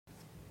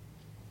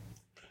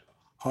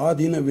ಆ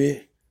ದಿನವೇ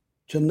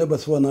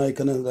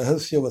ಚನ್ನಬಸವನಾಯಕನ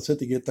ರಹಸ್ಯ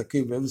ವಸತಿಗೆ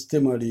ತಕ್ಕ ವ್ಯವಸ್ಥೆ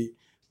ಮಾಡಿ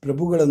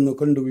ಪ್ರಭುಗಳನ್ನು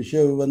ಕಂಡು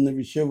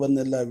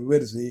ವಿಷಯವನ್ನೆಲ್ಲ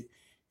ವಿವರಿಸಿ,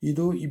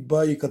 ಇದು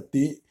ಇಬ್ಬಾಯಿ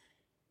ಕತ್ತಿ,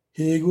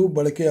 ಹೇಗೂ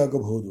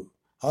ಬಳಕೆಯಾಗಬಹುದು,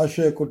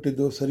 ಆಶಯ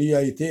ಕೊಟ್ಟಿದ್ದು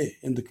ಸರಿಯಾಯಿತೇ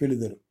ಎಂದು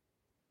ಕೇಳಿದರು.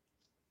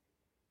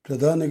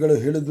 ಪ್ರಧಾನಿಗಳು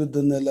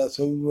ಹೇಳಿದುದನ್ನೆಲ್ಲ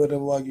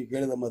ಸವಿವರವಾಗಿ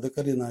ಕೇಳಿದ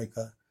ಮದಕರಿ ನಾಯಕ,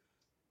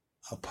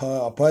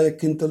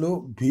 ಅಪಾಯಕ್ಕಿಂತಲೂ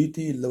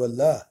ಭೀತಿ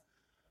ಇಲ್ಲವಲ್ಲ?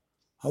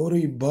 ಅವರು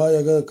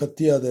ಇಬ್ಬಾಯಗ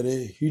ಕತ್ತಿಯಾದರೆ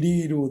ಹಿಡಿ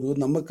ಇರುವುದು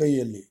ನಮ್ಮ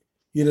ಕೈಯಲ್ಲಿ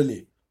ಇರಲಿ,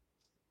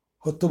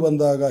 ಹೊತ್ತು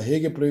ಬಂದಾಗ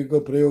ಹೇಗೆ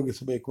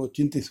ಪ್ರಯೋಗಿಸಬೇಕೋ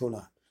ಚಿಂತಿಸೋಣ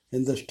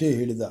ಎಂದಷ್ಟೇ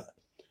ಹೇಳಿದ.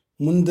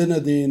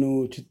 ಮುಂದಿನದೇನೋ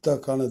ಚಿತ್ರ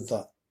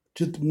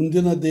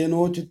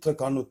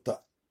ಕಾಣುತ್ತಾ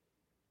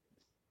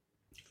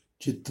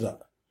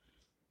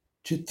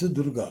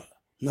ಚಿತ್ರದುರ್ಗ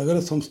ನಗರ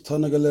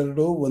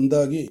ಸಂಸ್ಥಾನಗಳೆರಡೂ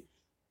ಒಂದಾಗಿ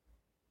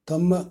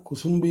ತಮ್ಮ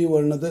ಕುಸುಂಬಿ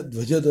ವರ್ಣದ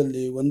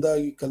ಧ್ವಜದಲ್ಲಿ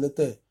ಒಂದಾಗಿ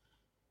ಕಲೆತ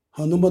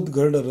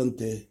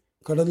ಹನುಮದ್ಗರ್ಡರಂತೆ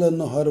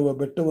ಕಡಲನ್ನು ಹಾರುವ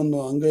ಬೆಟ್ಟವನ್ನು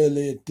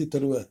ಅಂಗೈಯಲ್ಲಿ ಎತ್ತಿ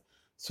ತರುವ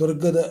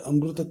ಸ್ವರ್ಗದ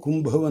ಅಮೃತ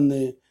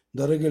ಕುಂಭವನ್ನೇ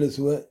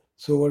ಧರೆಗೆಳಿಸುವ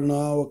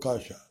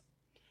ಸುವರ್ಣಾವಕಾಶ.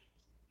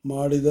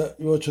 ಮಾಡಿದ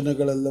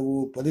ಯೋಚನೆಗಳೆಲ್ಲವೂ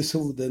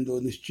ಫಲಿಸುವುದೆಂದು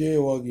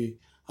ನಿಶ್ಚಯವಾಗಿ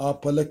ಆ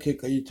ಫಲಕ್ಕೆ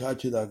ಕೈ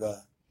ಚಾಚಿದಾಗ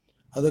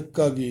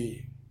ಅದಕ್ಕಾಗಿ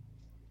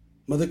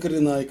ಮದಕರಿ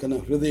ನಾಯಕನ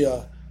ಹೃದಯ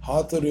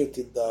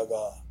ಹಾತೊರೆಯುತ್ತಿದ್ದಾಗ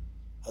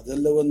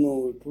ಅದೆಲ್ಲವನ್ನು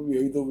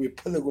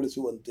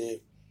ವಿಫಲಗೊಳಿಸುವಂತೆ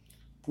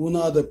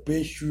ಪೂನಾದ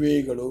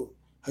ಪೇಶ್ವೆಗಳು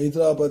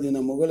ಹೈದರಾಬಾದಿನ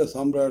ಮೊಘಲ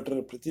ಸಾಮ್ರಾಟರ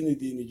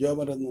ಪ್ರತಿನಿಧಿ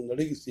ನಿಜಾಮರನ್ನು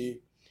ನಡಗಿಸಿ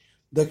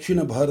ದಕ್ಷಿಣ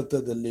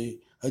ಭಾರತದಲ್ಲಿ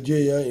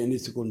ಅಜೇಯ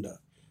ಎನಿಸಿಕೊಂಡ.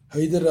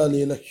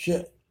 ಹೈದರಾಲಿ ಲಕ್ಷ್ಯ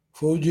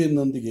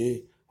ಫೌಜಿನೊಂದಿಗೆ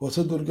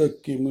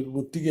ಹೊಸದುರ್ಗಕ್ಕೆ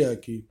ಮುತ್ತಿಗೆ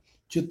ಹಾಕಿ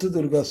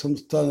ಚಿತ್ರದುರ್ಗ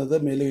ಸಂಸ್ಥಾನದ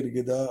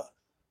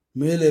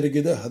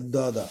ಮೇಲೆರಗಿದ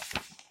ಹದ್ದಾದ.